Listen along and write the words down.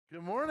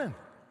Good morning.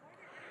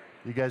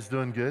 You guys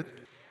doing good?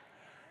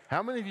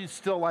 How many of you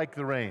still like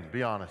the rain?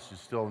 Be honest, you're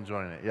still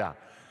enjoying it. Yeah.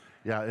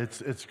 Yeah,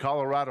 it's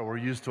Colorado. We're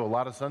used to a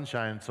lot of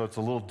sunshine, so it's a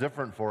little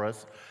different for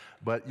us.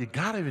 But you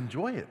got to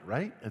enjoy it,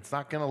 right? It's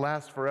not going to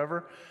last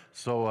forever,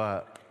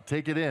 so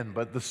take it in.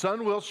 But the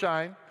sun will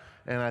shine,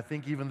 and I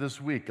think even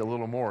this week a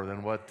little more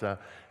than what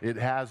it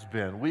has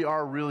been. We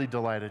are really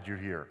delighted you're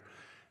here.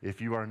 If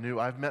you are new,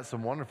 I've met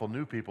some wonderful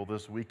new people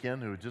this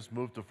weekend who just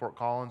moved to Fort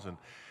Collins, and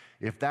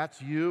if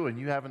that's you and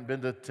you haven't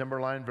been to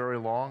Timberline very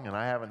long and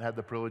I haven't had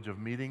the privilege of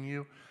meeting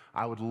you,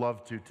 I would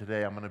love to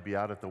today. I'm going to be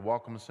out at the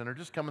Welcome Center.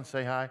 Just come and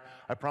say hi.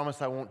 I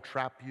promise I won't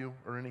trap you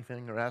or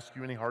anything or ask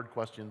you any hard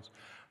questions.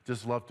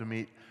 Just love to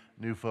meet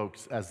new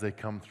folks as they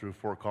come through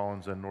Fort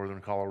Collins and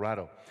northern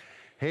Colorado.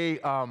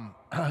 Hey,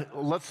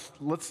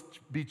 let's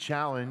be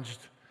challenged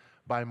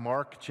by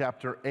Mark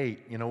chapter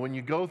 8. You know, when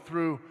you go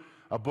through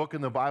a book in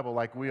the Bible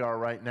like we are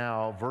right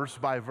now, verse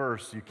by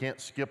verse, you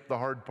can't skip the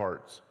hard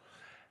parts.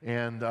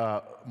 And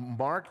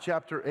Mark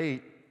chapter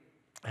 8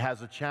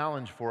 has a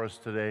challenge for us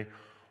today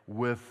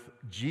with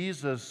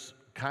Jesus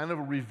kind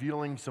of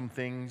revealing some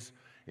things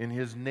in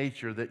his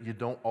nature that you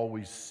don't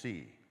always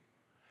see.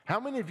 How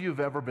many of you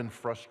have ever been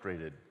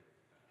frustrated?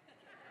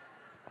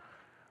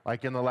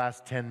 Like in the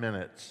last 10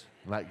 minutes?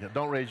 Like,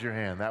 don't raise your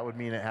hand. That would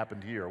mean it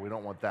happened here. We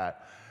don't want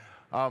that.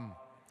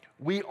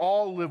 We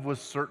all live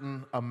with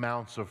certain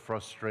amounts of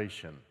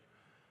frustration,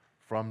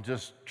 from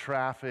just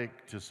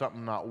traffic to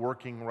something not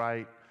working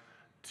right,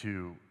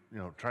 to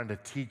trying to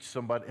teach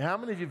somebody. How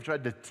many of you have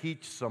tried to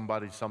teach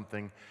somebody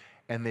something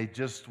and they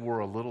just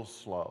were a little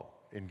slow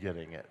in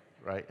getting it,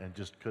 right? And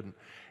just couldn't.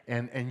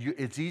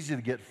 It's easy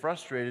to get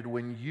frustrated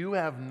when you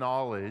have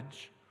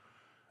knowledge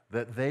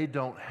that they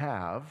don't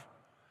have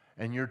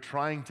and you're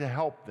trying to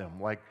help them.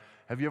 Like,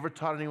 have you ever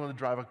taught anyone to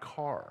drive a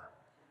car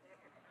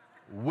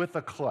with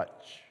a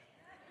clutch?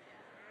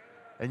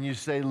 And you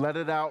say, let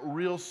it out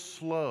real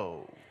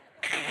slow.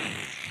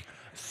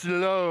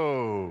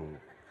 Slow.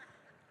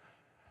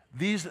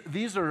 These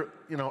are,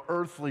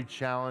 earthly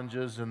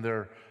challenges, and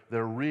they're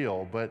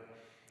real. But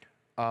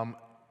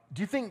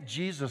do you think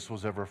Jesus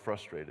was ever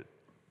frustrated?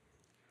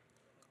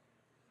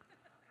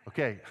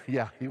 Okay,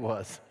 yeah, he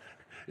was.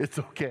 It's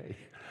okay.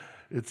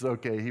 It's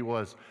okay, he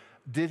was.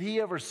 Did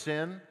he ever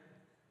sin?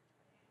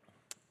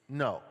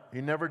 No, he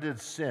never did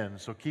sin.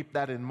 So keep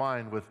that in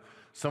mind with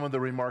some of the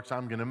remarks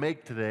I'm going to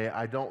make today.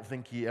 I don't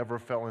think he ever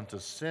fell into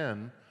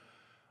sin,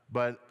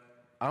 but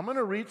I'm going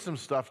to read some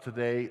stuff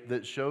today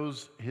that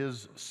shows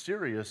his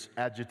serious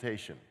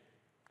agitation.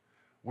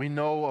 We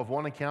know of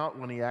one account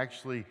when he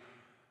actually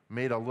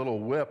made a little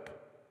whip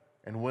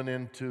and went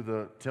into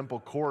the temple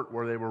court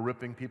where they were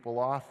ripping people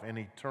off, and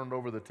he turned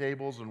over the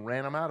tables and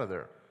ran them out of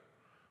there.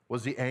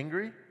 Was he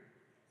angry?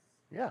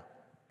 Yeah.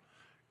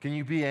 Can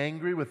you be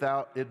angry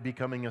without it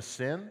becoming a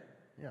sin?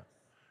 Yeah.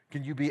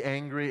 Can you be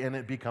angry and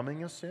it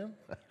becoming a sin?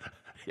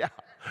 Yeah.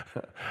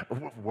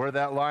 Where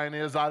that line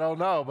is, I don't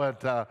know,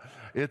 but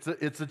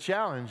it's a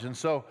challenge. And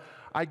so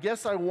I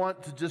guess I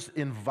want to just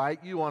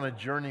invite you on a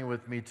journey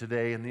with me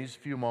today in these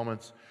few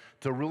moments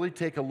to really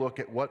take a look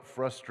at what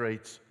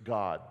frustrates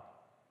God.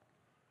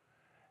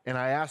 And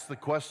I ask the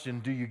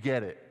question, do you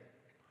get it?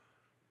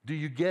 Do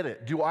you get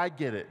it? Do I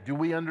get it? Do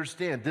we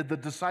understand? Did the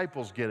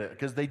disciples get it?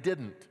 Because they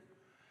didn't.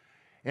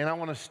 And I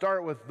want to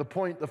start with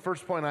the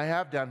first point I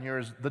have down here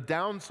is the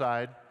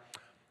downside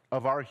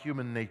of our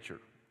human nature.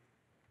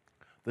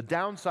 The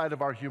downside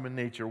of our human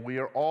nature, we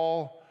are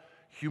all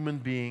human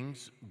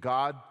beings.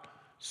 God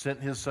sent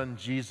his son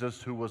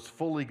Jesus, who was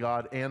fully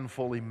God and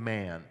fully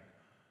man.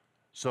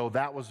 So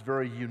that was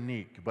very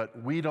unique,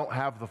 but we don't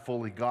have the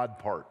fully God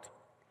part.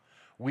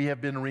 We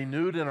have been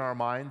renewed in our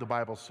mind, the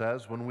Bible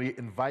says. When we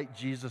invite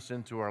Jesus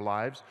into our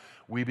lives,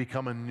 we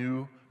become a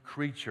new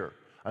creature,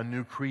 a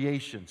new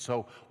creation.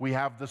 So we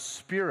have the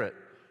Spirit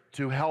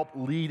to help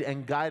lead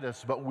and guide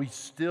us, but we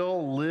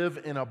still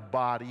live in a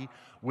body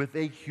with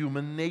a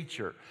human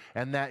nature.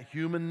 And that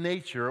human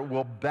nature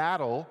will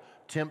battle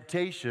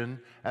temptation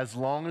as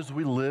long as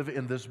we live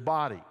in this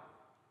body.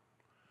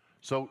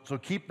 So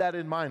keep that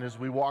in mind as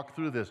we walk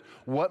through this.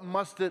 What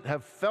must it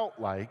have felt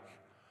like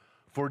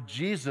for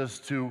Jesus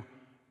to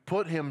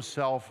put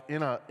himself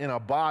in a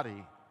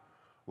body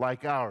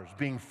like ours,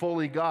 being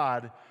fully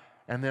God,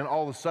 and then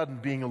all of a sudden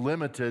being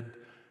limited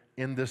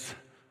in this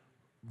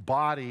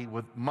body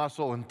with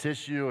muscle and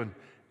tissue and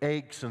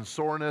aches and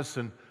soreness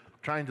and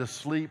trying to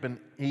sleep? And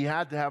he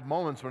had to have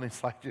moments when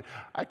he's like,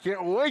 I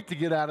can't wait to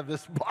get out of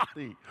this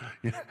body.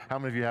 How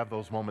many of you have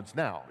those moments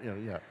now?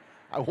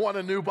 I want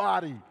a new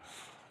body.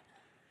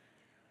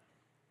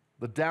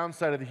 The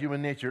downside of the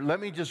human nature. Let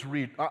me just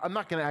read. I'm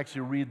not going to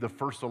actually read the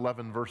first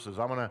 11 verses.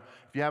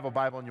 If you have a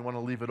Bible and you want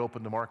to leave it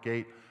open to Mark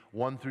 8,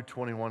 1 through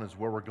 21 is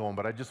where we're going.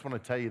 But I just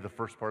want to tell you the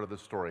first part of the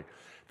story.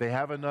 They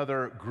have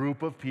another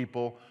group of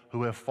people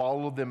who have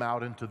followed them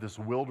out into this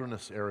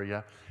wilderness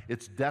area.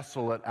 It's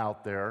desolate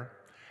out there.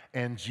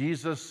 And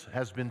Jesus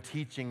has been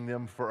teaching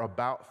them for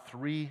about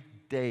 3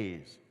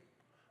 days.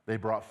 They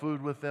brought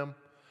food with them.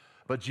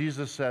 But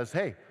Jesus says,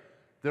 hey,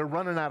 they're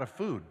running out of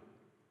food.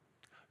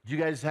 Do you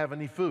guys have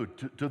any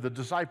food? To the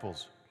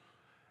disciples.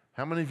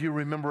 How many of you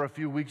remember a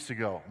few weeks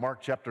ago, Mark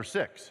chapter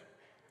 6?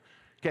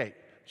 Okay,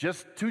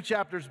 just 2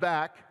 chapters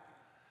back,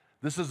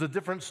 this is a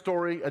different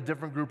story, a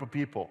different group of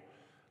people.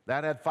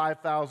 That had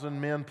 5,000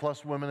 men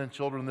plus women and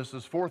children. This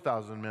is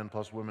 4,000 men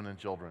plus women and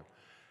children.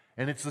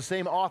 And it's the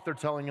same author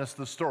telling us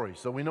the story,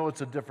 so we know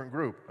it's a different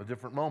group, a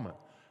different moment.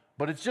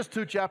 But it's just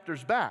 2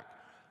 chapters back.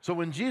 So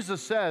when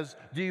Jesus says,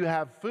 "Do you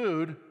have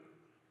food?"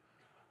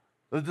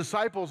 the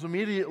disciples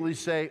immediately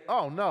say,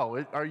 "Oh,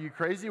 no, are you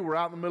crazy? We're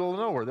out in the middle of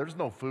nowhere. There's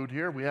no food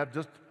here. We have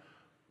just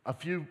a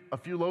few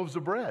loaves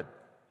of bread."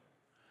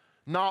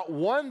 Not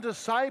one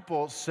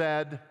disciple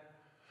said,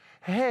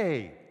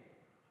 "Hey,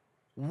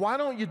 why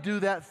don't you do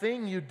that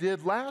thing you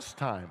did last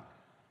time?"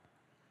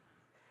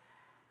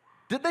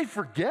 Did they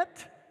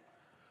forget?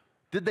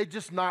 Did they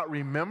just not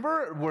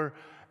remember?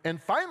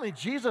 And finally,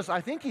 Jesus,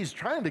 I think he's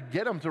trying to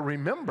get them to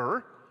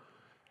remember.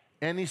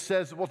 And he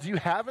says, "Well, do you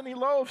have any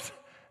loaves?"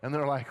 And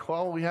they're like,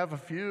 "Well, we have a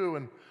few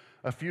and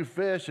a few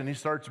fish." And he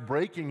starts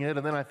breaking it.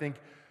 And then I think,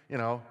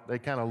 they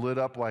kind of lit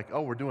up like,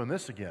 "Oh, we're doing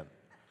this again."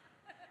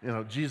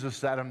 Jesus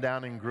sat them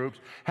down in groups.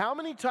 How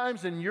many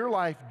times in your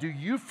life do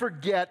you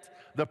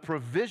forget the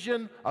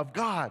provision of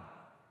God?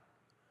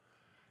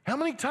 How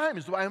many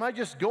times am I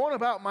just going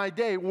about my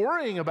day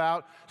worrying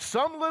about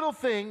some little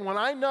thing when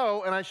I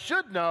know, and I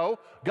should know,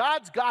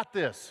 God's got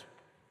this?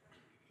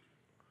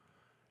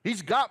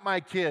 He's got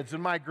my kids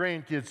and my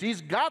grandkids.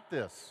 He's got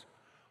this.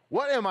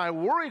 What am I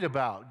worried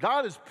about?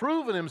 God has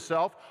proven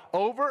himself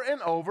over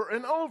and over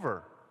and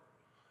over.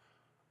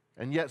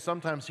 And yet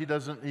sometimes he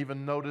doesn't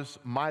even notice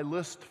my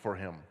list for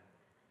him.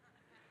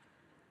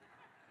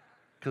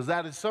 Because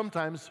that is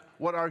sometimes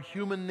what our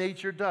human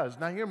nature does.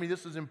 Now hear me,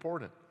 this is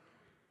important.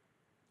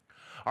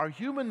 Our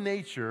human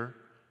nature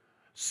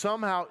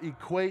somehow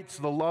equates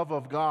the love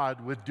of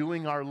God with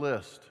doing our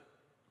list.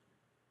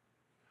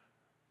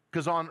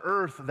 Because on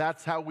earth,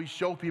 that's how we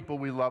show people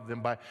we love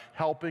them, by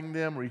helping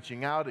them,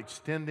 reaching out,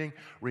 extending,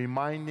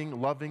 reminding,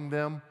 loving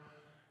them.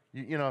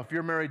 If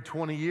you're married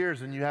 20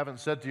 years and you haven't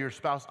said to your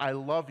spouse, "I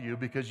love you,"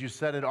 because you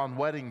said it on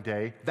wedding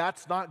day,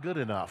 that's not good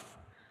enough.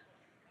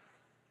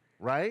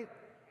 Right?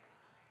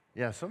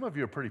 Yeah, some of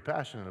you are pretty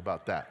passionate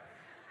about that.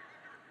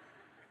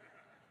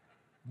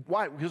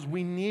 Why? Because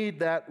we need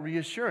that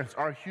reassurance.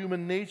 Our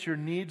human nature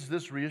needs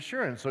this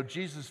reassurance. So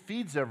Jesus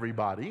feeds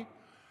everybody.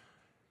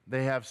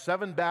 They have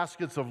 7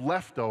 baskets of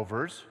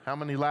leftovers. How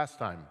many last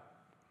time?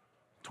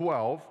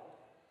 12.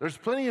 There's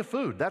plenty of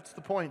food. That's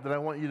the point that I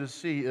want you to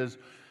see is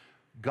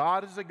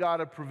God is a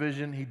God of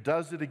provision. He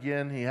does it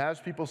again. He has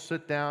people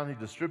sit down. He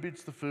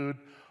distributes the food.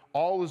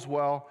 All is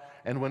well.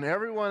 And when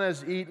everyone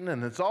has eaten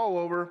and it's all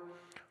over,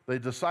 the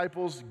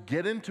disciples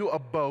get into a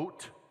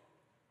boat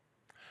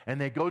and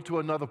they go to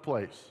another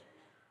place.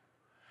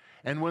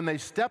 And when they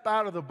step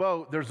out of the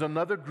boat, there's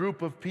another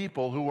group of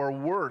people who are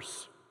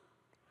worse.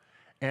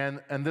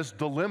 And this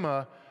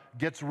dilemma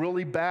gets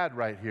really bad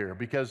right here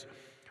because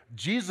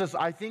Jesus,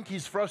 I think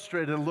he's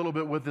frustrated a little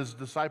bit with his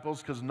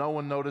disciples because no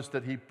one noticed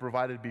that he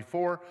provided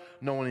before.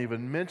 No one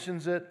even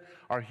mentions it.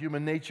 Our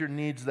human nature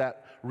needs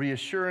that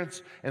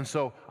reassurance. And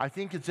so I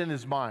think it's in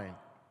his mind.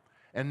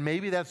 And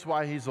maybe that's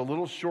why he's a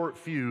little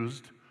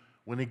short-fused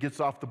when he gets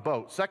off the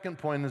boat. Second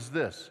point is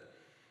this: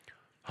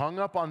 hung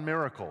up on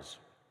miracles.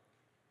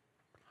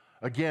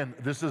 Again,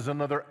 this is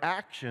another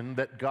action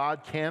that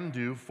God can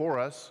do for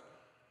us,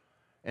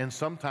 and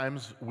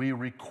sometimes we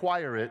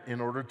require it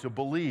in order to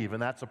believe,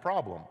 and that's a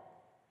problem.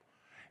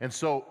 And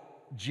so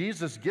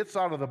Jesus gets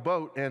out of the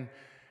boat, and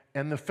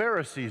the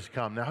Pharisees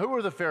come. Now, who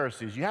are the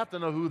Pharisees? You have to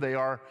know who they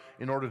are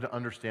in order to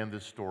understand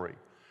this story.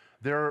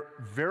 They're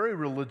very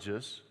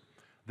religious.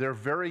 They're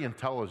very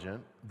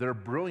intelligent. They're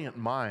brilliant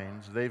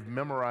minds. They've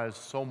memorized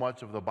so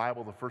much of the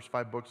Bible. The first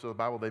 5 books of the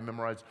Bible they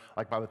memorized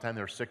like by the time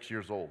they're 6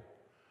 years old.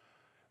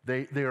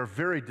 They are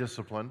very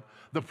disciplined.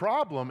 The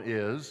problem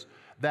is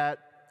that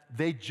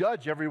they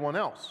judge everyone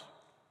else.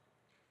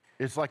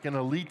 It's like an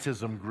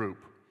elitism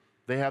group.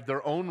 They have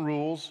their own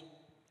rules.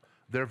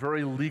 They're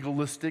very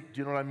legalistic. Do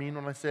you know what I mean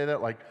when I say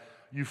that? Like,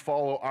 you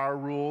follow our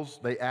rules.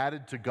 They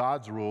added to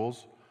God's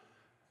rules.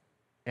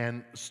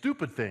 And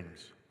stupid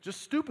things.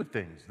 Just stupid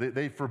things.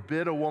 They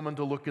forbid a woman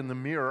to look in the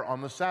mirror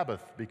on the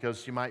Sabbath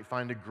because she might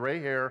find a gray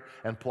hair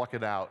and pluck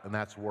it out, and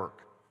that's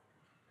work.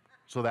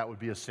 So that would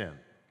be a sin.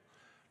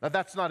 Now,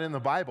 that's not in the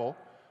Bible,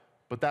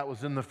 but that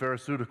was in the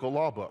Pharisaical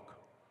law book.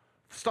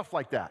 Stuff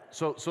like that.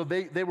 So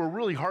they were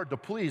really hard to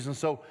please. And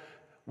so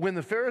when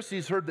the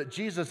Pharisees heard that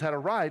Jesus had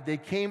arrived, they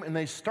came and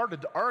they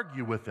started to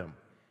argue with him.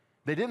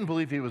 They didn't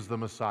believe he was the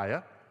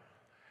Messiah.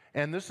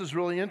 And this is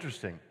really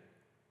interesting.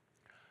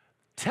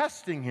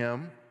 Testing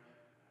him,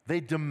 they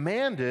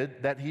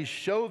demanded that he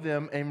show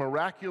them a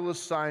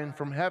miraculous sign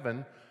from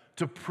heaven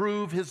to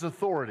prove his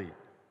authority.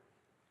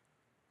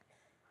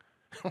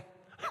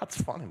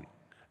 That's funny.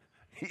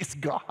 He's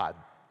God.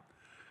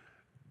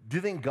 Do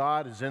you think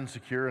God is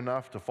insecure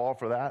enough to fall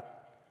for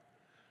that?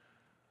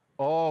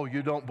 Oh,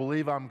 you don't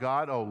believe I'm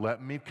God? Oh,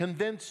 let me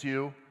convince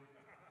you.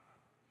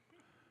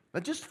 Now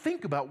just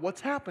think about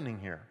what's happening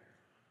here.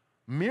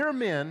 Mere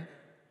men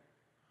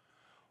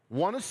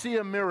want to see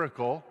a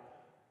miracle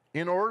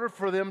in order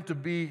for them to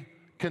be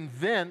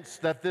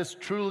convinced that this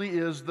truly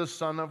is the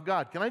Son of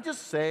God. Can I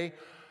just say,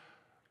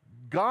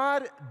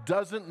 God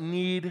doesn't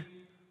need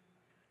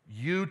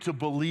you to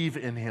believe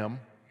in Him.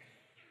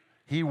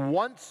 He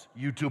wants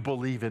you to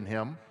believe in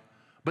Him,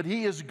 but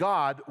He is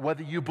God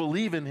whether you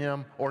believe in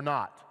Him or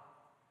not.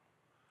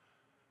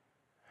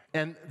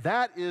 And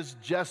that is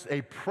just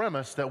a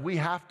premise that we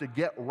have to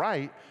get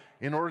right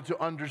in order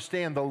to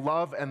understand the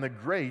love and the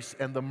grace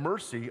and the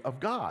mercy of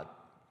God.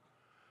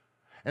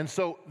 And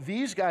so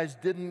these guys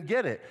didn't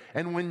get it.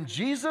 And when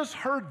Jesus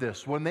heard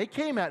this, when they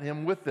came at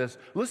Him with this,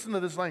 listen to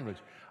this language.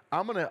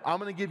 I'm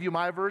gonna give you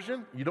my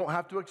version. You don't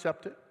have to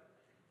accept it.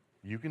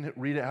 You can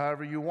read it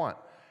however you want.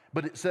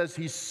 But it says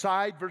He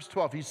sighed, verse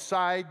 12, He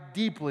sighed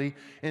deeply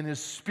in His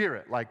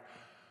spirit, like,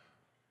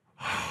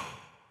 how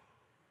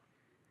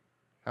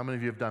many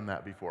of you have done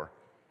that before?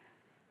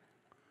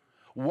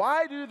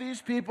 Why do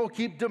these people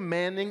keep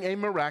demanding a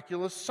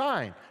miraculous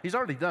sign? He's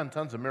already done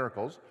tons of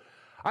miracles.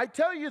 I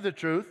tell you the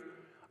truth,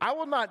 I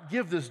will not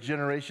give this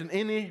generation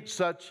any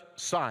such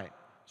sign.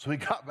 So he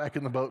got back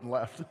in the boat and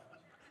left.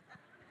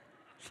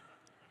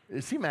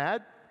 Is he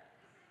mad?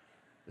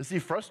 Is he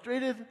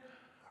frustrated?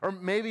 Or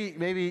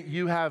maybe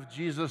you have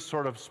Jesus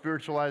sort of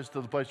spiritualized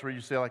to the place where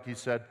you say, like he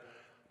said,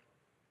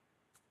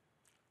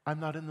 I'm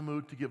not in the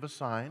mood to give a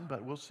sign,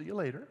 but we'll see you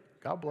later.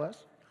 God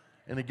bless.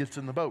 And he gets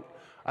in the boat.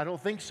 I don't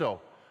think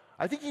so.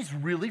 I think he's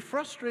really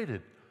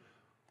frustrated.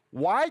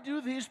 Why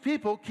do these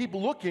people keep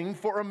looking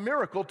for a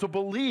miracle to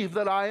believe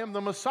that I am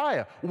the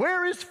Messiah?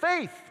 Where is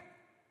faith?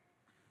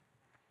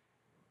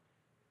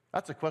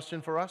 That's a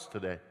question for us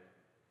today.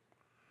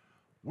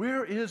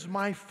 Where is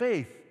my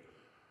faith?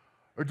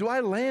 Or do I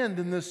land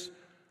in this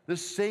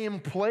same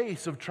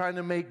place of trying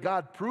to make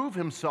God prove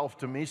Himself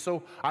to me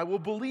so I will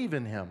believe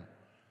in Him?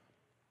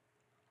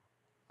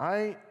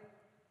 I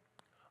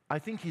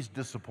think He's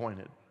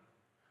disappointed.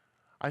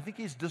 I think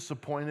He's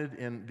disappointed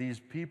in these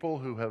people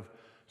who have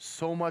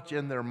so much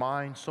in their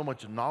mind, so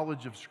much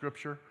knowledge of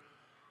Scripture,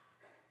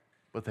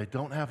 but they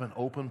don't have an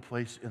open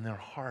place in their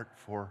heart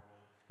for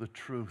the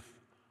truth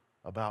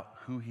about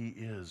who He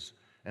is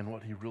and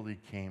what He really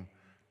came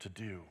to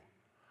do.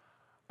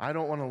 I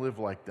don't want to live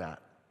like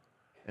that.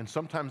 And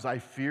sometimes I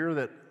fear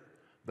that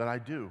I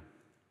do.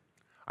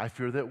 I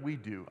fear that we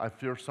do. I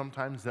fear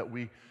sometimes that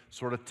we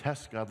sort of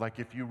test God, like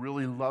if you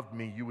really loved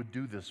me, you would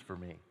do this for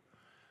me.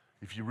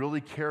 If you really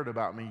cared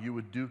about me, you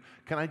would do.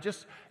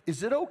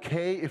 Is it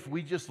okay if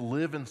we just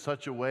live in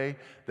such a way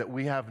that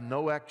we have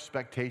no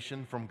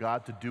expectation from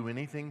God to do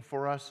anything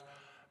for us,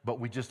 but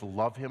we just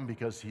love Him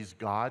because He's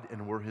God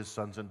and we're His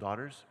sons and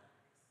daughters?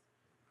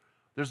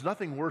 There's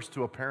nothing worse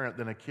to a parent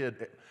than a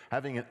kid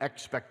having an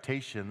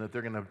expectation that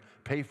they're going to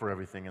pay for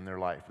everything in their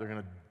life. They're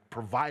going to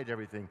provide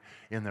everything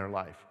in their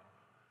life.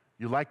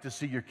 You like to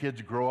see your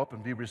kids grow up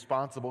and be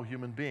responsible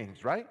human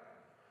beings, right?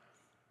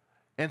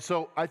 And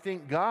so I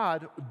think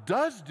God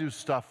does do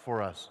stuff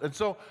for us. And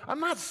so I'm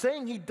not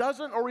saying He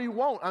doesn't or He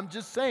won't. I'm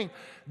just saying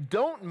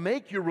don't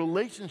make your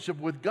relationship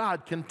with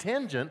God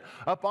contingent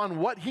upon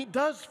what He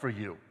does for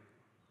you.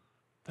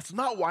 That's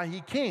not why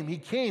He came. He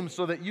came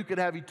so that you could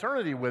have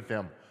eternity with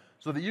Him,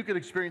 so that you could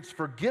experience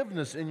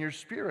forgiveness in your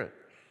spirit.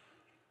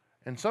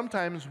 And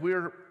sometimes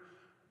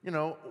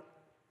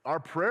our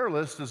prayer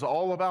list is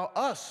all about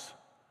us,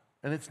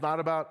 and it's not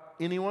about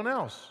anyone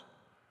else.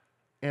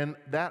 And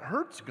that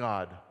hurts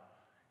God.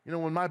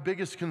 When my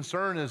biggest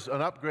concern is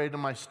an upgrade to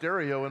my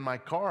stereo in my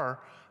car,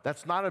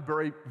 that's not a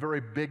very,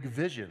 very big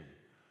vision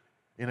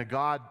in a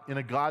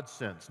God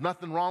sense.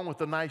 Nothing wrong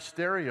with a nice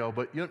stereo,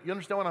 but you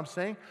understand what I'm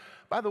saying?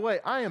 By the way,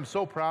 I am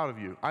so proud of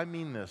you. I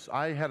mean this.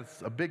 I had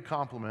a big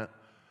compliment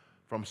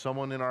from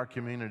someone in our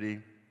community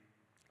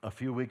a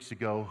few weeks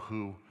ago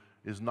who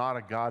is not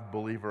a God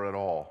believer at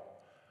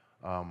all.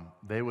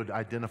 They would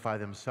identify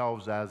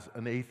themselves as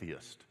an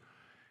atheist.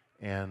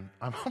 And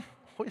I'm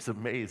always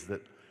amazed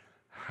at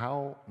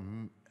how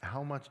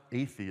much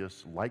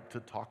atheists like to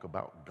talk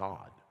about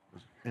God.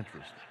 It's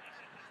interesting.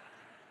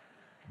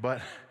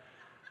 But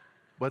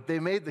they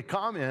made the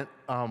comment,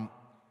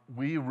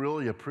 we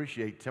really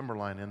appreciate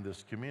Timberline in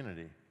this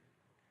community.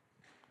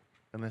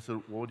 And they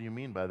said, well, what do you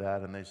mean by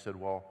that? And they said,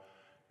 well,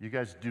 you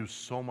guys do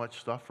so much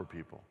stuff for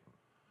people.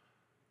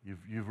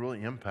 You've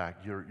really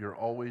impact. You're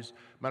always,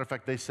 matter of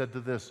fact, they said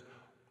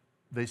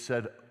they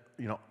said,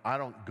 I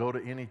don't go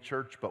to any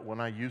church, but when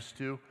I used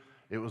to,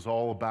 it was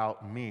all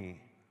about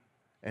me.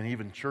 And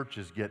even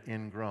churches get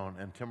ingrown.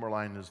 And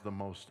Timberline is the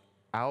most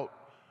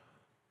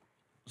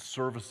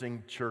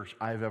out-servicing church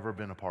I've ever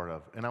been a part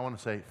of. And I want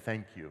to say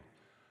thank you,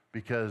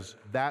 because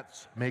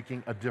that's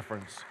making a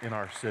difference in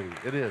our city.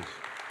 It is.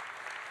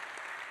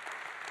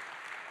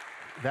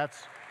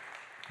 That's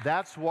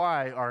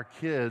why our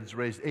kids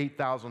raised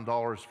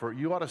 $8,000 for,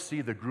 you ought to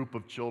see the group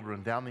of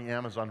children down the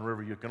Amazon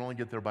River. You can only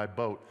get there by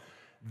boat.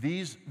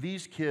 These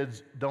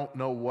kids don't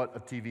know what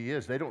a TV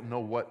is. They don't know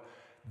what,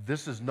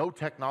 this is no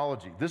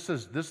technology. This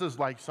is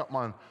like something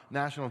on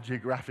National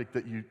Geographic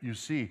that you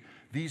see.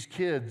 These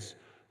kids,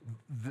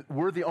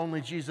 we're the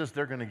only Jesus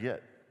they're going to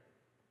get.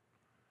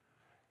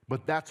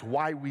 but that's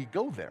why we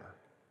go there.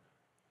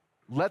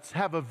 Let's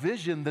have a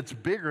vision that's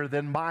bigger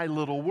than my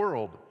little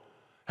world.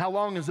 How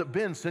long has it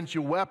been since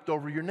you wept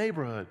over your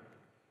neighborhood?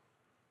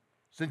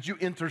 Since you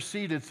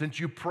interceded, since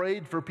you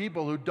prayed for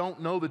people who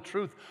don't know the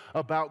truth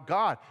about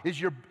God?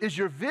 Is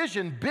your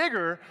vision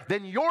bigger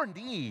than your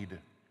need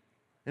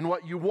and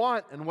what you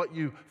want and what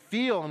you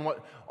feel and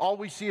what all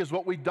we see is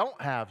what we don't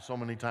have so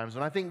many times?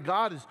 And I think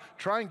God is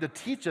trying to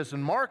teach us,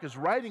 and Mark is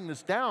writing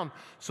this down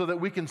so that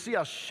we can see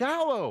how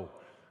shallow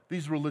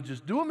these religious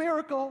do a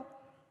miracle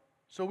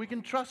so we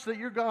can trust that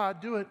you're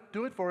God. Do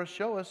it for us.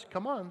 Show us.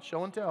 Come on,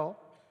 show and tell.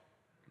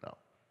 No.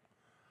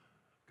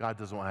 God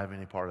doesn't want to have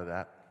any part of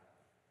that.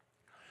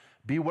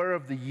 Beware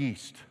of the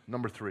yeast,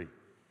 number 3.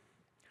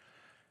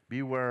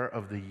 Beware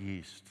of the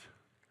yeast.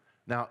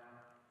 Now,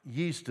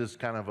 yeast is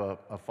kind of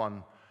a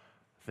fun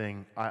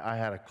thing. I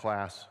had a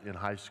class in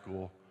high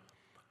school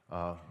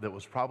that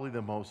was probably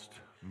the most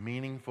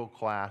meaningful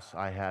class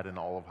I had in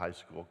all of high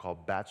school,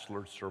 called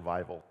Bachelor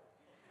Survival.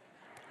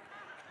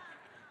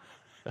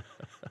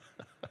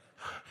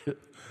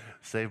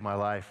 Saved my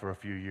life for a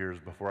few years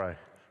before I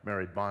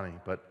married Bonnie,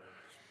 but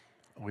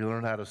we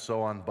learned how to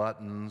sew on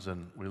buttons,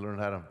 and we learned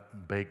how to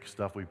bake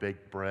stuff. We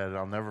baked bread.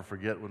 I'll never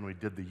forget when we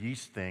did the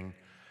yeast thing,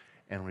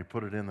 and we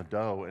put it in the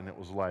dough, and it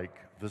was like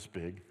this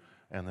big.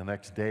 And the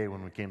next day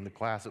when we came to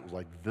class, it was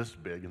like this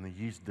big, and the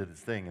yeast did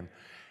its thing.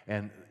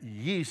 And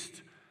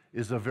yeast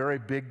is a very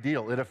big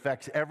deal. It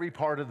affects every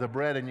part of the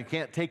bread, and you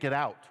can't take it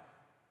out.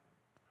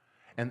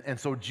 And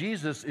so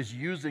Jesus is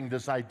using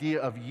this idea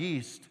of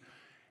yeast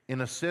in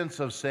a sense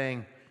of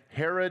saying,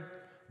 Herod,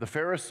 the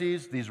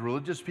Pharisees, these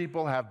religious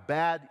people have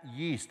bad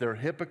yeast. They're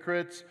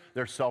hypocrites.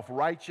 They're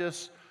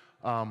self-righteous.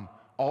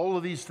 All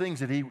of these things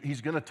that he's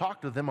going to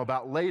talk to them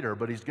about later,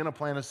 but he's going to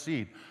plant a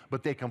seed.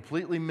 But they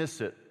completely miss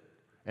it.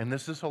 And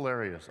this is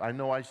hilarious. I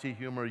know I see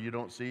humor you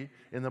don't see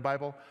in the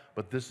Bible,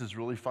 but this is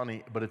really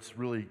funny, but it's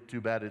really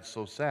too bad it's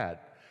so sad.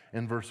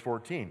 In verse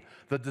 14,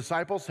 the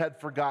disciples had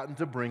forgotten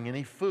to bring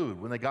any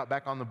food. When they got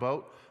back on the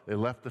boat, they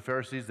left the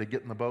Pharisees, they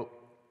get in the boat.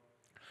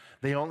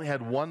 They only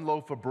had one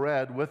loaf of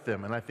bread with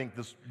them, and I think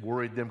this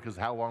worried them because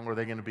how long were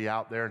they going to be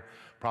out there? And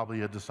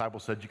probably a disciple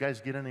said, "You guys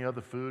get any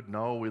other food?"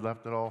 "No, we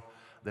left it all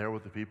there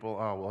with the people."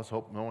 "Oh, well, let's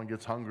hope no one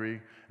gets hungry,"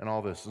 and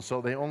all this. And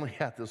so they only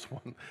had this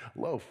one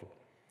loaf.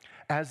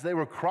 As they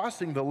were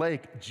crossing the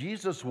lake,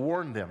 Jesus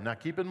warned them. Now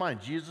keep in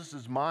mind,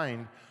 Jesus'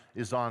 mind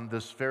is on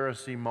this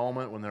Pharisee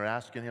moment when they're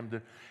asking him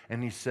to,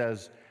 and he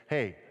says,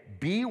 hey,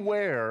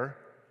 beware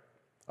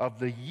of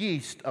the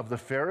yeast of the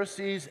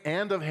Pharisees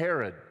and of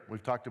Herod.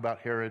 We've talked about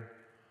Herod.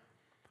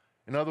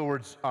 In other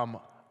words, I'm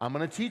going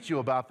to teach you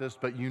about this,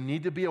 but you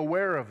need to be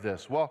aware of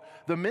this. Well,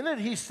 the minute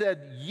he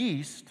said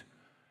yeast,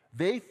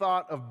 they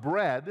thought of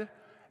bread,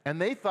 and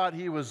they thought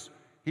he was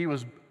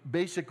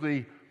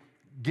basically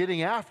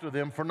getting after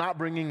them for not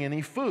bringing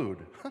any food.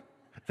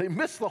 They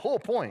missed the whole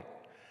point.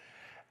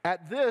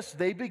 At this,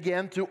 they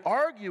began to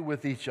argue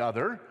with each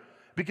other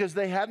because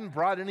they hadn't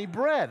brought any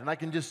bread. And I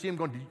can just see him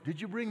going, did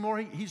you bring more?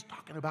 He's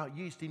talking about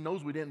yeast. He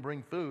knows we didn't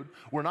bring food.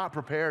 We're not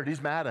prepared. He's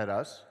mad at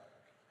us.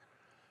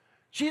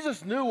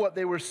 Jesus knew what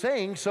they were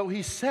saying, so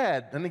he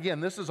said, and again,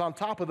 this is on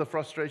top of the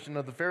frustration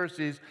of the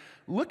Pharisees,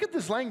 look at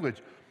this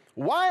language.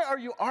 Why are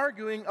you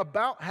arguing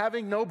about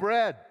having no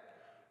bread?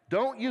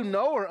 Don't you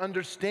know or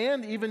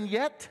understand even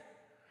yet?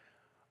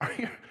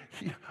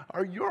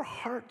 Are your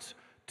hearts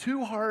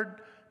too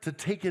hard to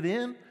take it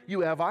in?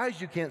 You have eyes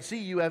you can't see.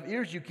 You have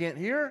ears you can't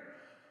hear.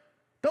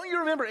 Don't you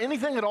remember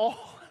anything at all?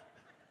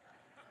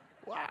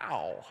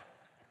 Wow.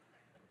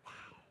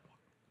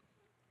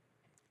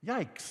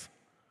 Yikes.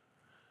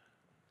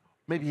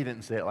 Maybe he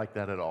didn't say it like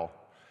that at all.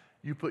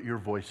 You put your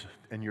voice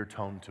and your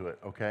tone to it,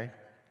 okay?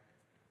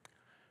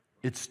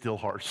 It's still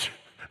harsh.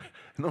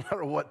 No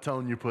matter what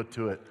tone you put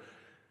to it,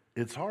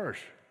 it's harsh.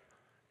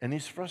 And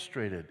he's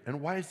frustrated. And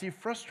why is he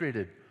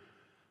frustrated?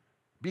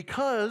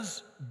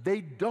 Because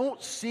they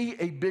don't see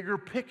a bigger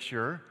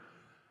picture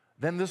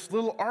than this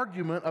little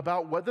argument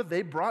about whether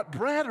they brought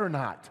bread or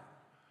not.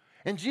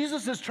 And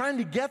Jesus is trying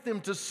to get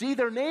them to see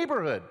their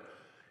neighborhood.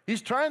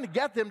 He's trying to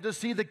get them to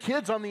see the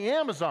kids on the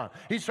Amazon.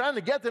 He's trying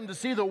to get them to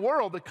see the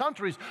world, the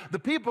countries, the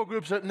people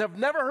groups that have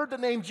never heard the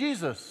name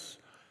Jesus.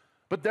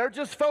 But they're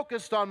just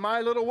focused on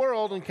my little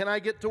world, and can I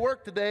get to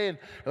work today, and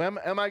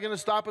am I going to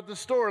stop at the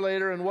store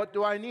later, and what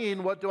do I need,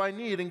 and what do I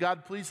need, and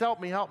God, please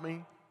help me, help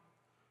me.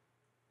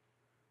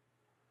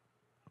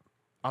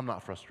 I'm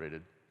not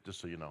frustrated, just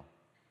so you know.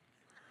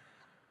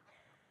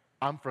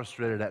 I'm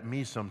frustrated at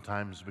me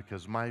sometimes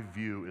because my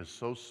view is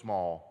so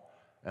small,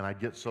 and I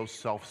get so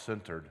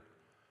self-centered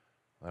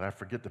that I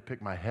forget to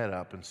pick my head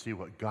up and see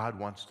what God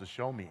wants to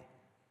show me.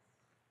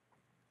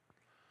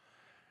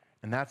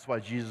 And that's why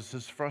Jesus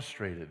is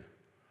frustrated.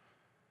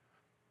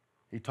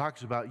 He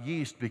talks about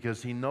yeast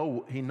because he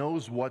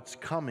knows what's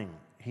coming.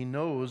 He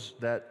knows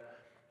that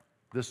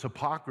this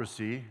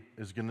hypocrisy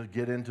is going to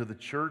get into the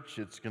church.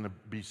 It's going to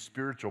be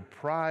spiritual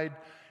pride.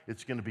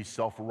 It's going to be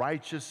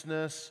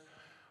self-righteousness.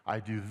 I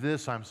do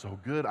this, I'm so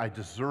good, I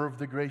deserve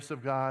the grace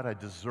of God, I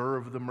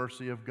deserve the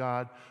mercy of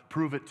God.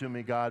 Prove it to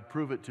me, God,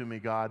 prove it to me,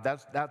 God.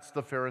 That's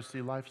the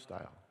Pharisee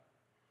lifestyle.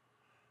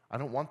 I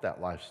don't want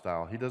that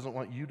lifestyle. He doesn't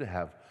want you to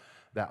have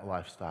that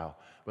lifestyle.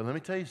 But let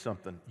me tell you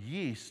something.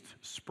 Yeast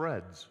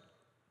spreads.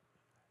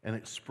 And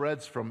it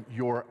spreads from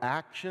your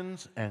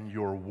actions and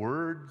your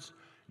words,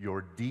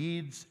 your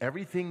deeds.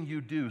 Everything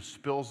you do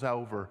spills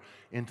over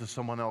into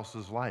someone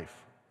else's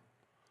life.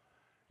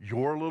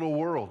 Your little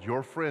world,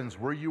 your friends,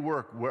 where you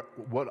work,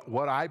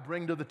 what I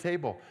bring to the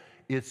table,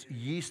 it's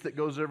yeast that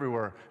goes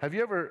everywhere. Have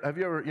you ever,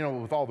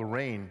 with all the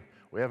rain,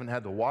 we haven't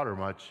had the water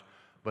much,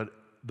 but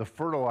the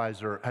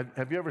fertilizer,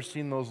 have you ever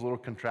seen those little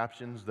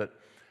contraptions that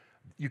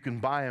you can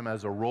buy them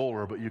as a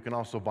roller, but you can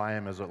also buy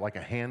them as like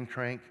a hand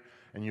crank,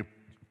 and you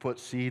put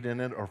seed in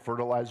it or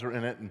fertilizer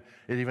in it, and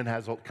it even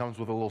comes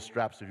with a little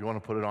strap, so if you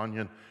want to put it on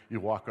you and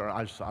you walk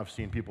around. I've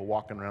seen people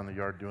walking around the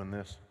yard doing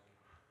this.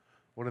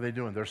 What are they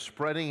doing? They're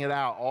spreading it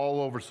out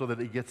all over so that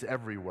it gets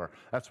everywhere.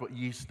 That's what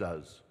yeast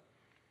does.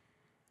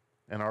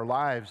 And our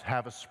lives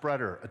have a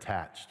spreader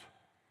attached.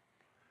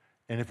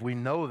 And if we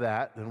know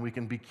that, then we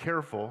can be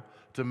careful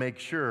to make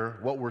sure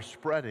what we're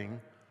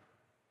spreading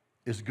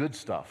is good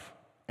stuff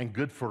and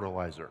good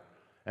fertilizer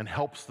and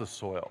helps the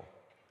soil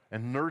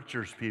and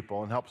nurtures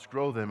people and helps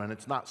grow them, and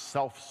it's not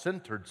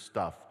self-centered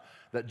stuff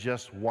that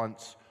just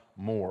wants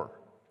more.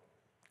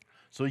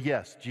 So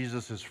yes,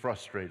 Jesus is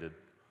frustrated.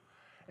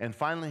 And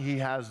finally, he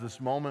has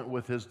this moment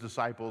with his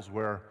disciples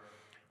where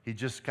he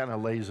just kind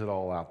of lays it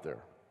all out there.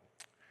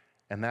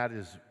 And that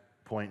is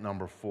point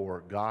number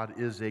 4. God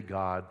is a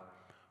God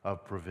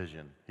of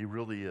provision. He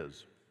really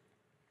is.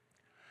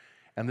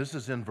 And this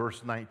is in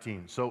verse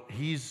 19. So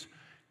he's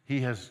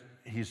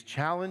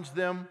challenged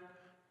them.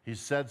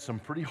 He's said some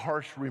pretty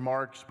harsh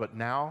remarks, but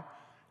now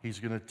he's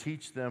going to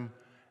teach them,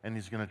 and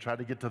he's going to try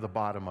to get to the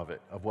bottom of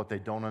it, of what they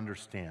don't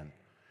understand.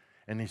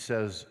 And he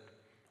says,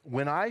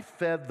 when I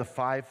fed the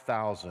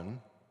 5,000,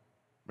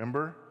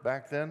 remember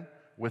back then,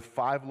 with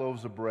 5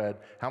 loaves of bread,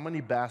 how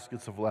many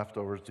baskets of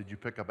leftovers did you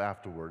pick up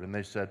afterward? And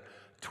they said,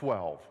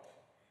 12.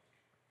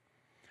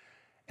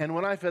 And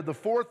when I fed the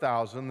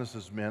 4,000, this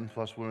is men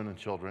plus women and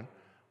children,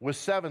 with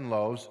 7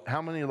 loaves,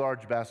 how many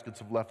large baskets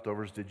of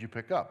leftovers did you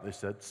pick up? They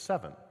said,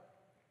 7.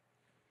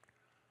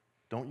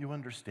 Don't you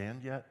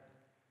understand yet?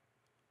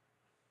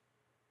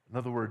 In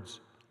other words,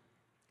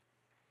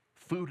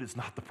 food is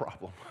not the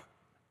problem.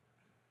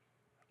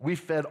 We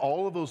fed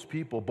all of those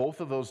people both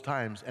of those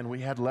times, and we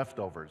had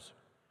leftovers.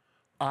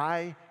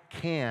 I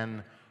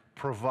can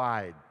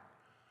provide.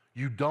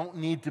 You don't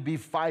need to be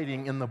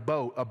fighting in the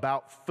boat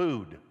about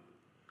food.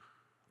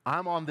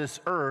 I'm on this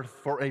earth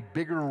for a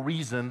bigger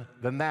reason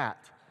than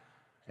that,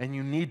 and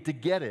you need to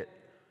get it.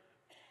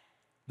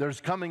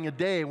 There's coming a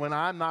day when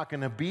I'm not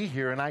going to be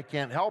here and I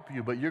can't help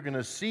you, but you're going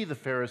to see the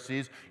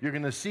Pharisees, you're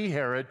going to see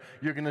Herod,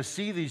 you're going to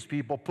see these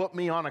people put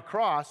me on a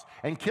cross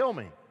and kill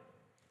me.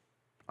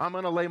 I'm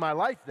going to lay my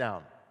life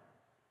down.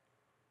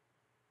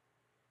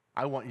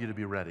 I want you to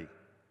be ready.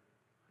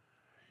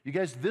 You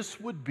guys, this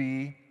would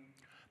be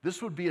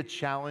a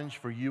challenge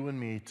for you and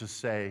me to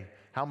say,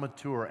 how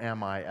mature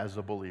am I as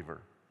a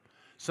believer?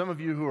 Some of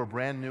you who are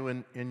brand new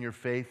in your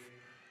faith,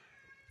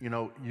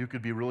 you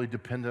could be really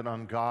dependent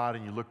on God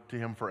and you look to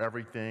Him for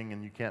everything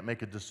and you can't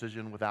make a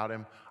decision without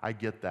Him. I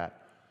get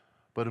that.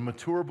 But a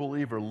mature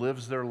believer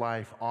lives their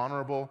life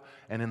honorable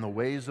and in the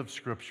ways of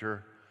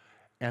Scripture,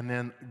 and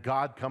then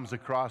God comes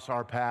across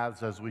our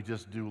paths as we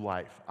just do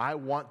life. I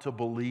want to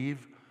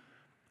believe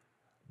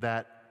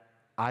that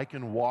I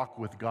can walk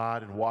with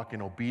God and walk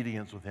in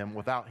obedience with Him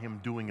without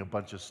Him doing a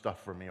bunch of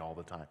stuff for me all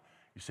the time.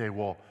 You say,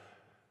 well,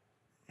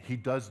 He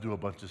does do a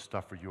bunch of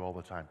stuff for you all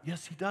the time.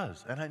 Yes, He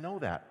does, and I know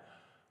that.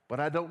 But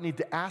I don't need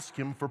to ask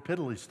Him for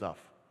piddly stuff.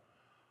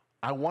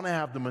 I want to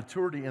have the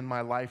maturity in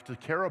my life to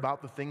care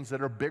about the things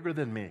that are bigger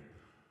than me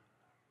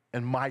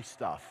and my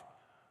stuff.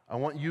 I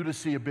want you to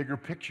see a bigger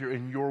picture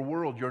in your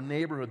world, your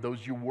neighborhood,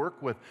 those you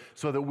work with,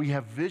 so that we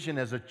have vision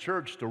as a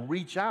church to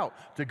reach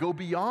out, to go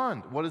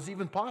beyond what is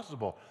even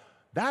possible.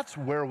 That's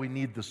where we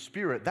need the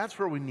Spirit. That's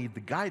where we need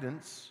the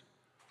guidance.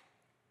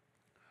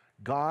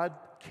 God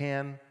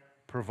can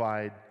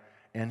provide,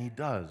 and He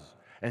does.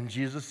 And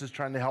Jesus is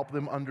trying to help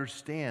them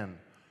understand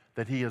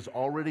that He has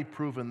already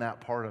proven that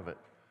part of it.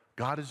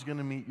 God is going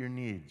to meet your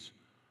needs.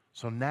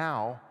 So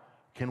now,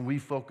 can we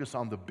focus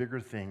on the bigger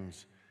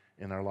things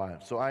in our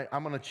lives? So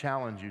I'm going to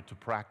challenge you to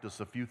practice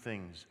a few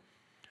things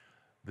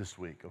this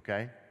week,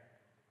 okay?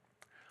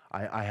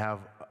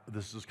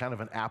 This is kind of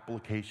an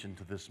application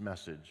to this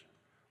message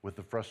with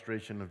the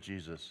frustration of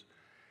Jesus.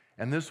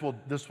 And this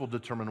will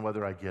determine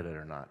whether I get it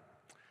or not.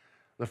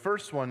 The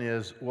first one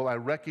is, will I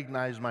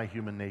recognize my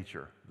human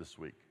nature this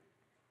week?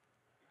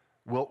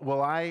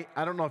 Will I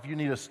don't know if you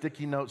need a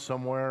sticky note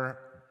somewhere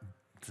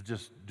to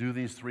just do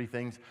these 3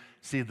 things.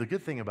 See, the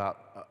good thing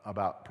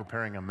about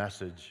preparing a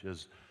message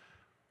is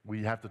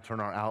we have to turn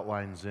our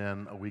outlines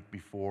in a week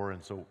before,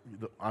 and so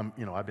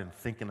I've been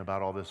thinking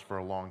about all this for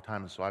a long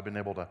time, and so I've been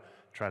able to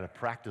try to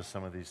practice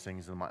some of these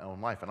things in my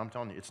own life. And I'm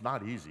telling you, it's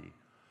not easy,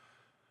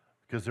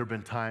 because there have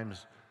been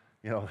times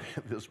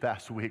This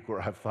past week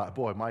where I've thought,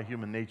 boy, my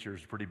human nature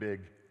is pretty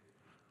big.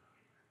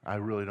 I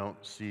really don't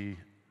see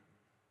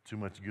too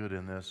much good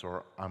in this,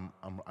 or I'm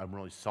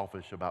really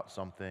selfish about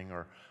something,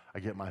 or I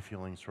get my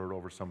feelings hurt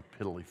over some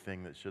piddly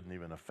thing that shouldn't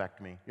even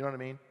affect me. You know what I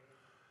mean?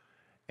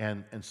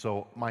 And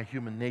so my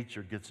human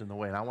nature gets in the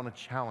way. And I want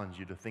to challenge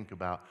you to think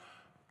about,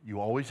 you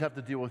always have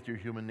to deal with your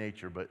human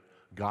nature, but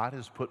God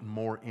has put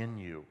more in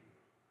you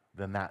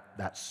than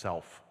that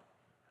self.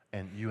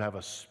 And you have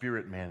a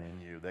spirit man in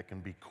you that can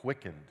be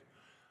quickened.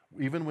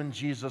 Even when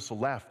Jesus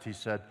left, he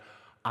said,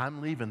 I'm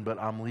leaving, but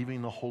I'm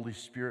leaving the Holy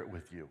Spirit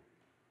with you.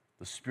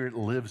 The Spirit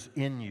lives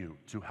in you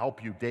to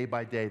help you day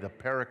by day, the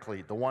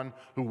Paraclete, the one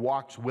who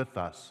walks with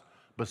us,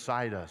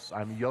 beside us.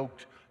 I'm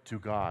yoked to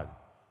God.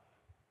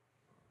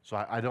 So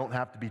I don't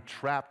have to be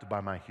trapped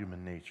by my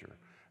human nature.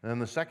 And then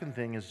the second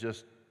thing is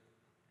just,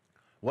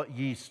 what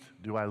yeast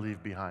do I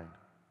leave behind?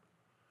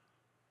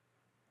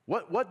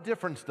 What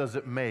difference does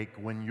it make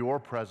when your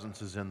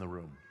presence is in the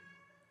room?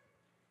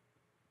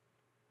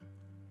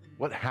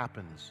 What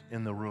happens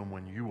in the room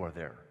when you are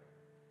there?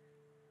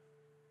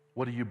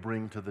 What do you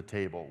bring to the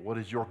table? What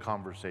is your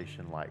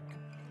conversation like?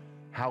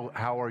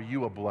 How are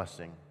you a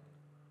blessing?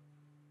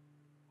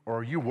 Or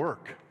are you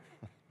work?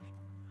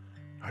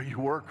 Are you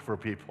work for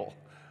people?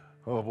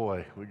 Oh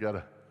boy, we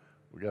gotta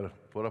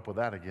put up with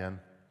that again.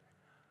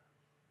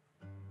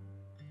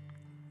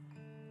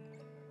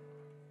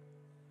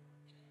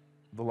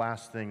 The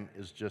last thing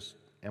is just,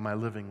 am I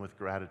living with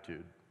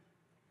gratitude?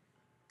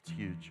 It's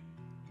huge.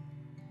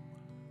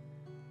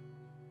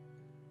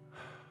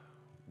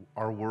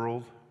 Our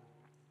world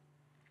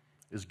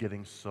is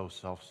getting so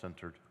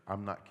self-centered.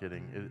 I'm not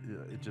kidding.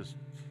 It just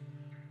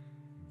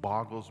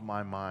boggles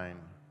my mind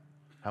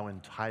how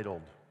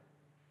entitled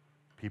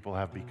people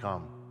have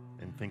become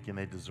in thinking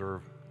they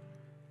deserve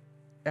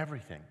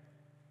everything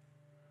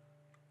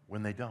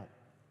when they don't.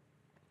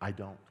 I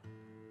don't.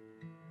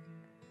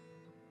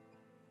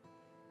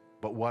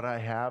 But what I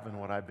have and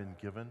what I've been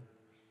given,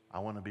 I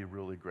want to be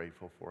really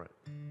grateful for it.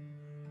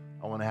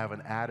 I want to have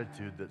an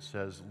attitude that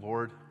says,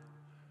 Lord,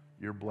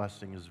 your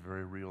blessing is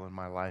very real in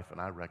my life,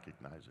 and I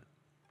recognize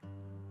it.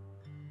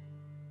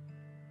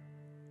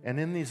 And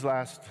in these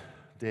last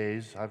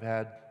days, I've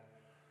had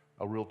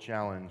a real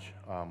challenge.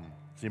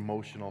 It's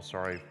emotional.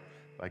 Sorry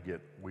if I get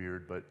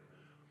weird, but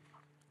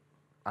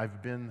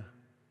I've been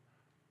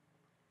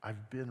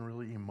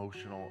really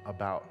emotional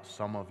about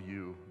some of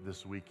you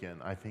this weekend.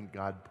 I think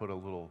God put a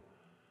little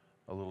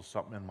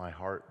something in my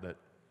heart that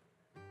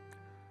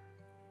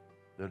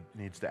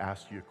needs to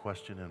ask you a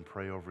question and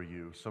pray over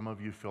you. Some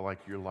of you feel like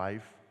your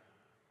life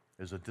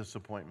is a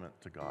disappointment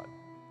to God.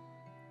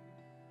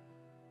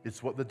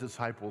 It's what the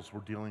disciples were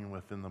dealing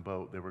with in the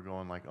boat. They were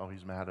going like, oh,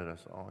 he's mad at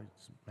us. Oh,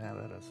 he's mad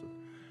at us.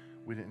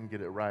 We didn't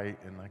get it right,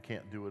 and I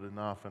can't do it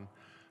enough. And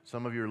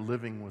some of you are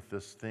living with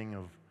this thing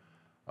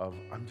of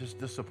I'm just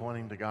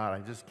disappointing to God. I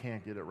just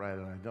can't get it right,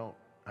 and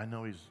I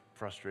know he's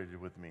frustrated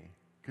with me.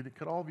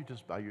 Could all of you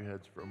just bow your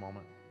heads for a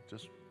moment?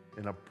 Just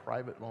in a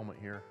private moment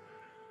here.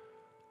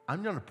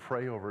 I'm going to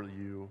pray over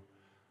you.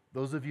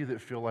 Those of you that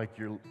feel like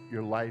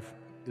your life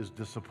is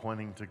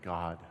disappointing to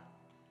God.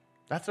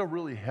 That's a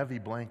really heavy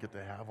blanket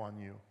to have on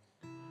you.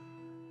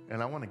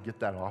 And I want to get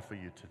that off of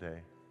you today.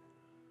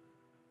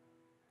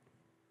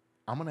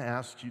 I'm going to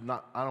ask you,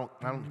 I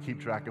don't keep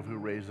track of who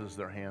raises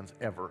their hands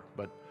ever,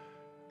 but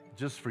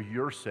just for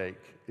your sake,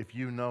 if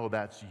you know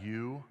that's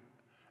you,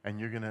 and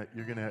you're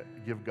gonna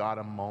give God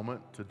a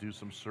moment to do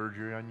some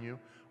surgery on you,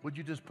 would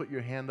you just put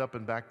your hand up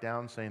and back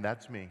down saying,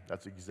 that's me,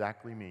 that's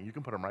exactly me. You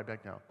can put them right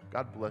back down.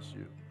 God bless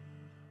you.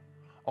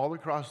 All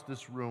across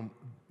this room,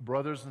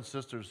 brothers and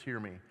sisters, hear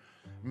me.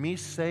 Me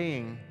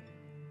saying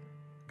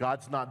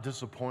God's not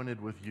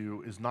disappointed with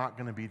you is not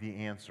gonna be the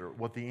answer.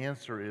 What the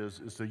answer is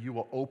that you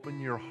will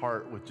open your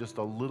heart with just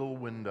a little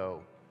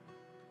window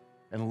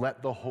and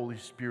let the Holy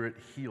Spirit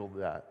heal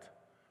that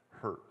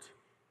hurt.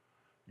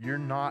 You're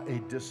not a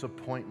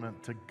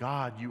disappointment to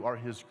God. You are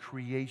His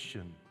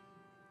creation.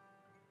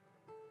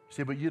 You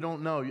say, but you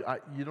don't know.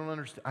 You don't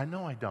understand. I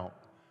know I don't.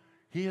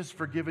 He has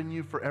forgiven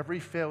you for every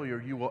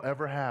failure you will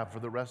ever have for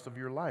the rest of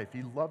your life.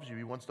 He loves you.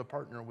 He wants to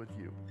partner with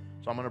you.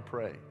 So I'm going to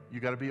pray. You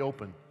got to be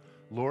open.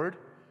 Lord,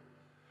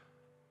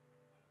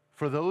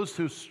 for those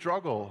who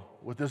struggle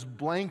with this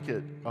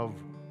blanket of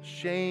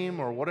shame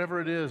or whatever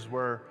it is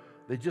where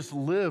they just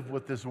live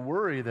with this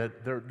worry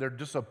that they're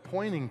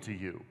disappointing to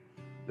you.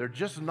 They're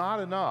just not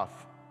enough.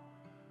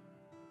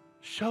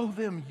 Show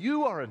them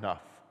you are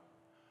enough.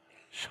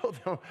 Show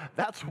them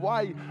that's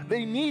why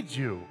they need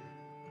you.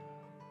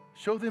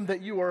 Show them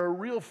that you are a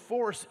real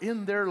force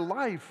in their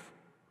life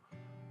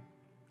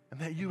and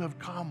that you have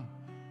come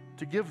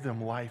to give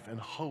them life and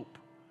hope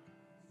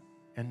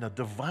and a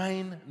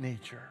divine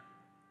nature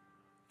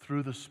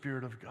through the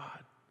Spirit of God.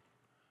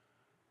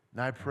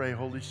 And I pray,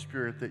 Holy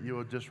Spirit, that you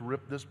will just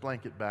rip this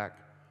blanket back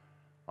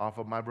off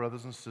of my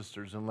brothers and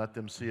sisters and let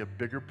them see a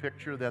bigger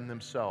picture than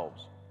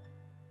themselves.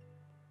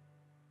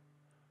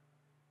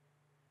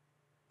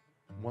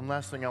 One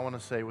last thing I want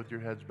to say with your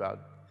heads bowed.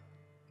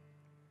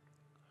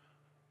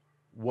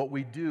 What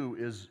we do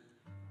is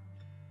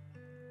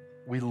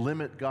we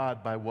limit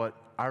God by what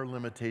our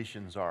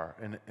limitations are.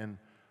 And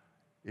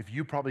if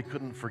you probably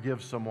couldn't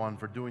forgive someone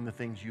for doing the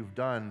things you've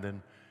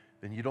done,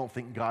 then you don't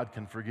think God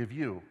can forgive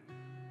you.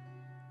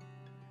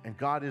 And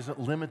God isn't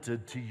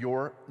limited to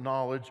your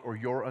knowledge or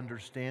your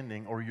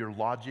understanding or your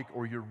logic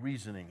or your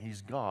reasoning.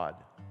 He's God.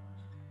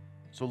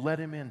 So let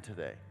him in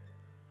today.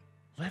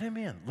 Let him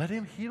in. Let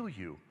him heal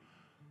you.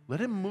 Let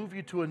him move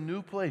you to a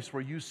new place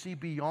where you see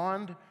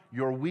beyond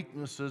your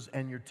weaknesses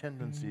and your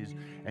tendencies,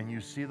 and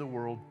you see the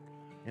world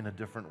in a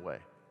different way.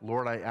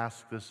 Lord, I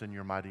ask this in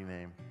your mighty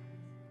name.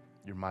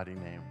 Your mighty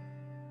name.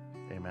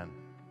 Amen.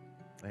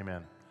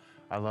 Amen.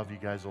 I love you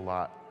guys a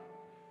lot.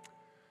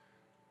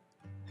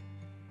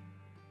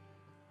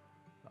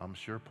 I'm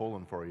sure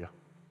pulling for you.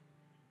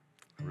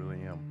 I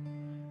really am.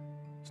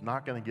 It's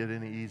not going to get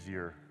any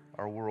easier.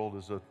 Our world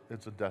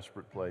it's a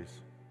desperate place.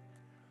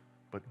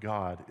 But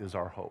God is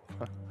our hope.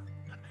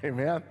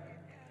 Amen?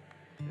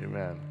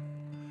 Amen.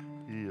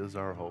 He is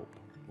our hope.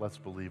 Let's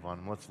believe on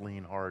him. Let's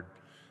lean hard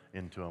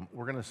into him.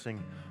 We're going to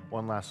sing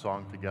one last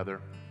song together.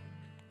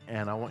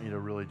 And I want you to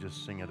really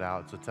just sing it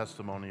out. It's a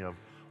testimony of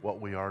what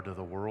we are to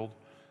the world.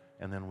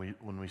 And then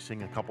when we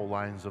sing a couple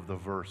lines of the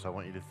verse, I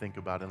want you to think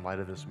about, in light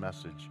of this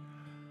message,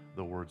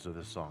 the words of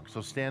this song.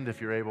 So stand if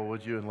you're able,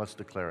 would you? And let's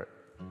declare it.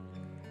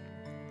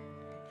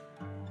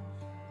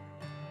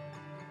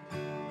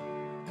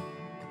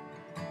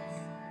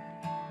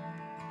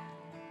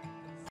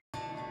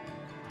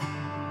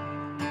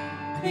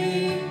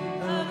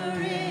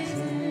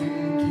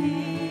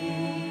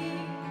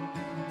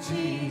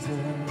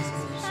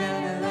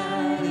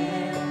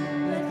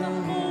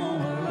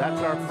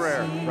 That's our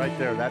prayer, right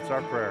there. That's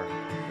our prayer.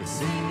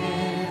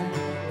 Singing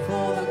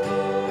for the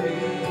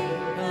glory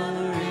of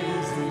the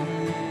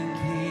risen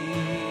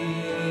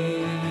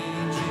King.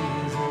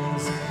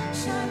 Jesus,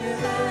 shine your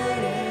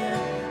light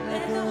and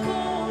let the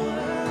whole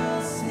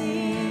world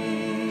see.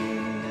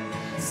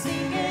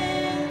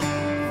 Singing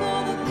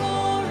for the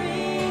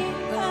glory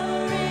of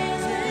the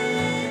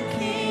risen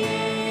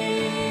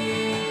King.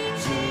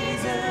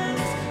 Jesus,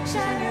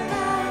 shine your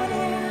light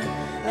and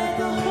let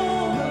the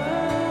whole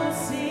world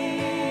see.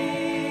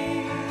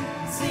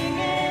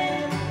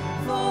 Singing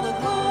for the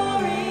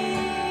glory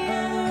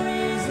of the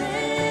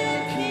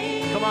risen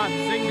King. Come on,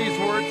 sing these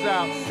words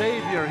out.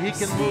 Savior, he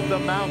can move the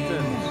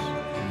mountains.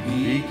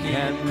 He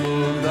can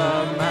move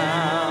the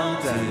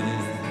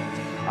mountains.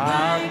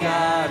 Our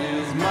God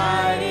is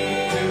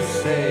mighty to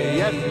save.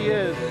 Yes, he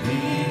is. He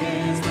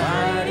is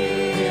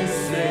mighty to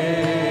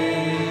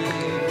save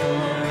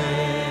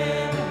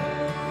forever.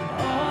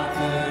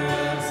 Author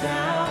of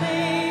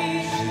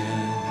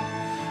salvation,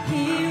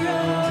 he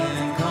rose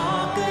and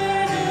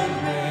conquered the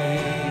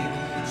grave.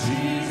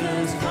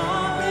 Jesus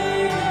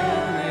conquered the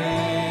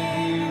grave.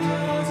 He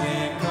rose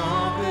and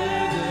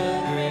conquered the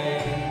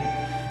grave.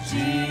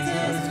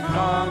 Jesus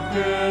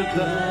conquered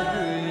the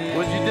grave.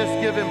 Would you just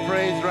give him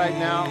praise right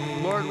now?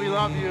 Lord, we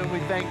love you and we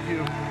thank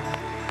you.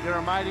 You're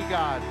a mighty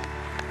God.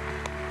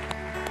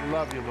 We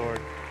love you,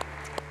 Lord.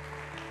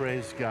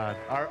 Praise God.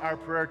 Our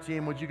prayer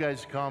team, would you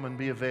guys come and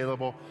be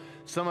available?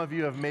 Some of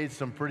you have made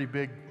some pretty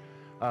big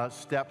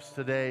steps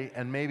today,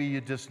 and maybe you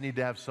just need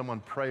to have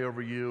someone pray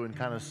over you and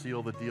kind of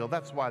seal the deal.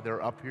 That's why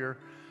they're up here,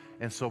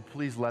 and so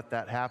please let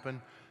that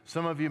happen.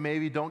 Some of you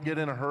maybe don't get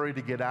in a hurry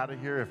to get out of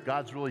here. If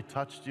God's really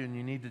touched you and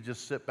you need to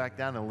just sit back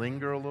down and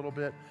linger a little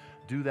bit,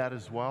 do that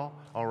as well,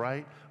 all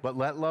right? But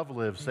let love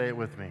live. Say it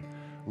with me.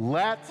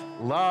 Let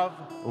love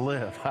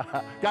live.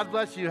 God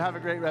bless you. Have a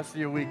great rest of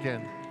your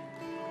weekend.